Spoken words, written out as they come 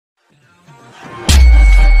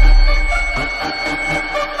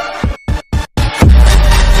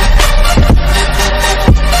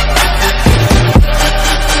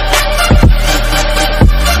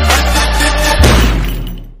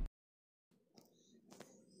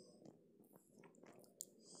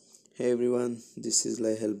Hey everyone, this is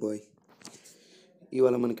HELLBOY.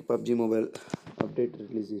 ఇవాళ మనకి PUBG mobile update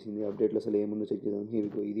release చేసింది. అప్డేట్లో అసలు ఏముందో చెక్ చేద్దాం.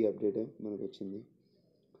 ఇది అప్డేట్ మనకు వచ్చింది.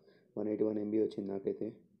 181 MB వచ్చింది నాకైతే.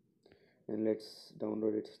 అండ్ లెట్స్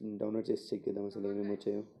డౌన్లోడ్ చేసి చెక్ చేద్దాం అసలు ఏమేమి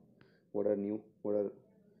వచ్చాయో. వాట్ ఆర్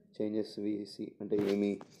చేంజెస్ వీసి అంటే ఏమి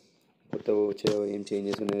కొత్త వచ్చాయో, ఏం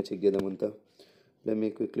చేంజెస్ ఉన్నాయో చెక్ చేద్దాం అంతా. Let me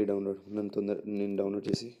quickly download. నేను డౌన్లోడ్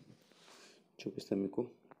చేసి చూపిస్తాను మీకు.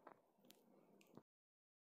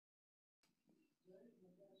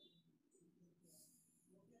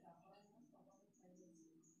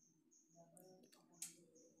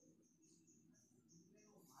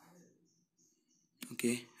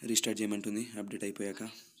 ఓకే, రీస్టార్ట్ చేయమంటుంది అప్డేట్ అయిపోయాక.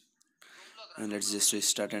 And let's just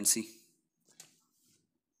restart and see.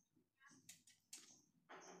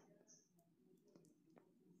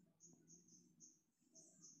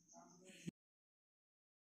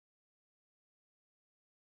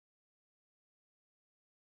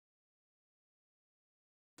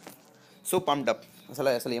 So pumped up.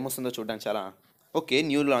 అసలు ఏమొస్తుందో చూడడానికి చాలా. Okay,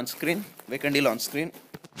 new launch screen, వేకండి launch screen.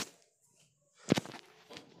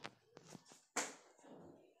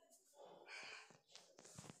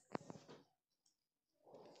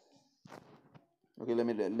 Okay,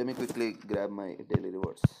 let me quickly grab my daily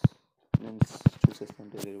rewards. Let's choose some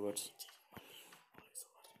daily rewards.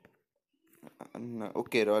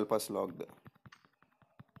 Okay, Royalpass logged.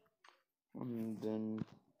 And then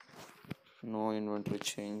no inventory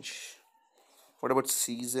change. What about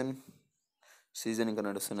season? Season ఇంకా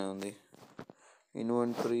నడుస్తూనే ఉంది.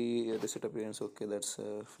 Inventory reset appearance. Okay, that's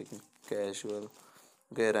freaking casual.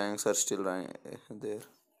 Okay, ranks are still there.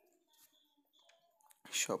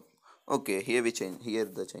 Shop. Okay, here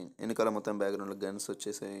the change. వెనకాల మొత్తం బ్యాక్గ్రౌండ్లో guns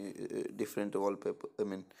వచ్చేసాయి, different wallpaper,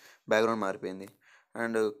 background మారిపోయింది.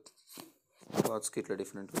 And క్లాత్స్కి ఇట్లా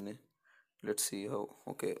different ఉంది. Let's see how.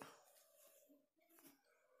 Okay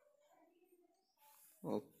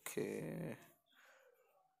okay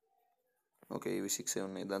okay ఇవి 6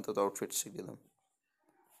 ఉన్నాయి. దాని తర్వాత అవుట్ఫిట్స్ చెక్ చేద్దాం.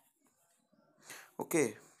 ఓకే,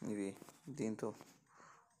 ఇవి దీంతో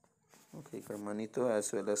ఓకే ఇక్కడ మనీతో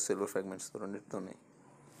యాజ్ వెల్ యాజ్ సిల్వర్ ఫ్రాగ్మెంట్స్తో రెండింటితో ఉన్నాయి.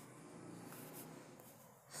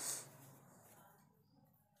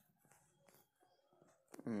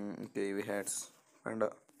 ఓకే, ఇవి hats panda.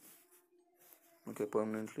 Okay,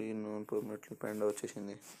 permanently non permanently panda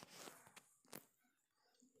వచ్చేసింది.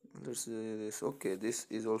 Let's this. Okay, this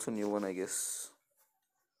is also new one I guess.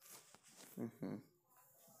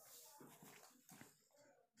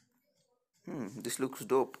 This looks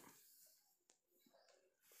dope.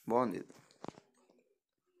 బాగుంది.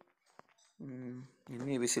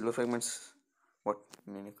 ఇవి సిల్వర్ ఫ్రాగ్మెంట్స్. వాట్,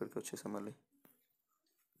 నేను ఇక్కడికి వచ్చేసాను మళ్ళీ.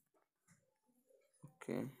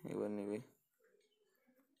 ఓకే, ఇవన్నీ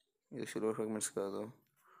ఇది సిల్వర్ ఫ్రాగ్మెంట్స్ కాదు,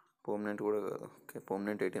 పర్మనెంట్ కూడా కాదు. ఓకే,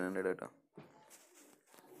 పర్మనెంట్ 1800 అట.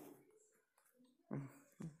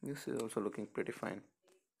 This is also looking pretty fine.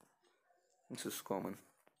 This is common.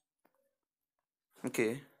 Okay,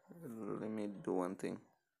 let me do one thing.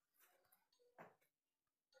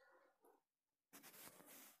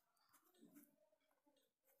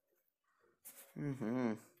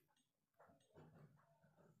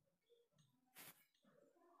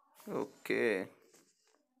 Okay,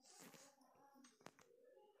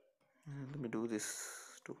 let me do this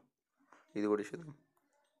too. ఇది కూడా ఇచ్చేద్దాం.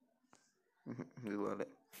 ఇది బాగాలే,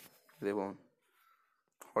 ఇదే బాగుంది.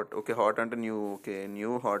 హాట్. ఓకే, హాట్ అంటే new. Okay,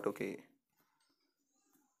 new hot. Okay,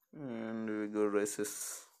 and we go races.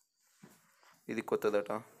 ఇది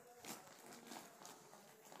కొత్తదట.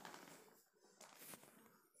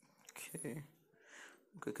 Okay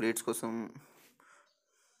okay, creates కోసం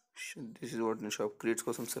this is what in shop. Creates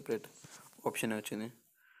కోసం సెపరేట్ ఆప్షన్ వచ్చింది.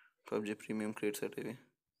 పబ్జీ ప్రీమియం క్రియేట్స్ అట్ ఇవి.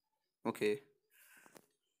 ఓకే,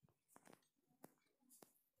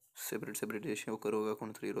 సెపరేట్ చేసి ఒక రో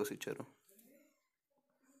కాకుండా 3 rows ఇచ్చారు.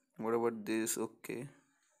 What about this? Okay,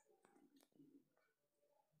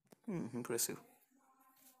 impressive.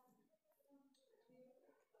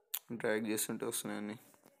 Drag చేస్తుంటే వస్తున్నాయని.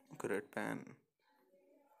 ఒక రెడ్ ప్యాన్.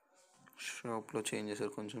 షాప్లో చేంజ్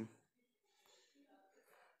చేశారు కొంచెం.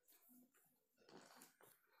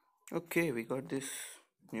 Okay, we got this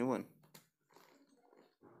new one.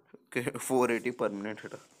 Okay, 480 permanent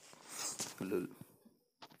అట.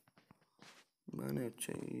 బాగానే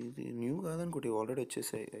వచ్చాయి. ఇది న్యూ కాదనుకోండి, ఆల్రెడీ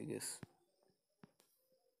వచ్చేసాయి I guess.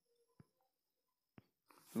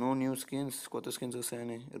 No new skins. కొత్త స్కిన్స్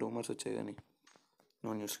వస్తాయని రూమర్స్ వచ్చాయి కానీ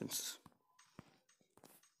నో న్యూ స్కిన్స్.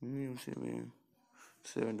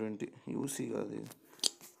 720 యూసీ కాదు,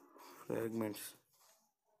 fragments.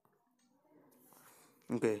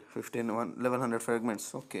 Okay, 1100 fragments.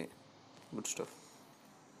 Okay, good stuff.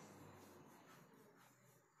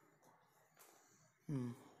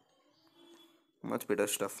 Much better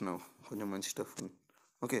stuff now, కొంచెం మంచి స్టఫ్ ఉంది.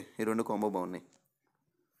 ఓకే, ఈ రెండు కాంబో బాగున్నాయి.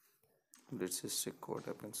 Let's check what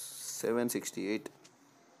happens. 768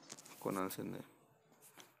 కొనాల్సిందే.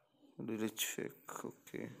 Delete check.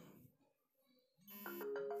 Okay,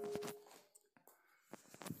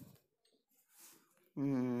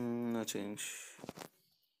 నా చేంజ్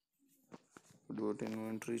డోట్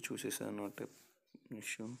ఇన్వెంటరీ చూసేసాను. Not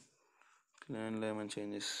issue. క్లాన్లో ఏమైనా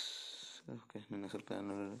చేంజెస్? ఓకే, నేను అసలు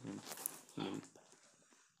క్లాన్లో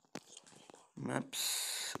మ్యాప్స్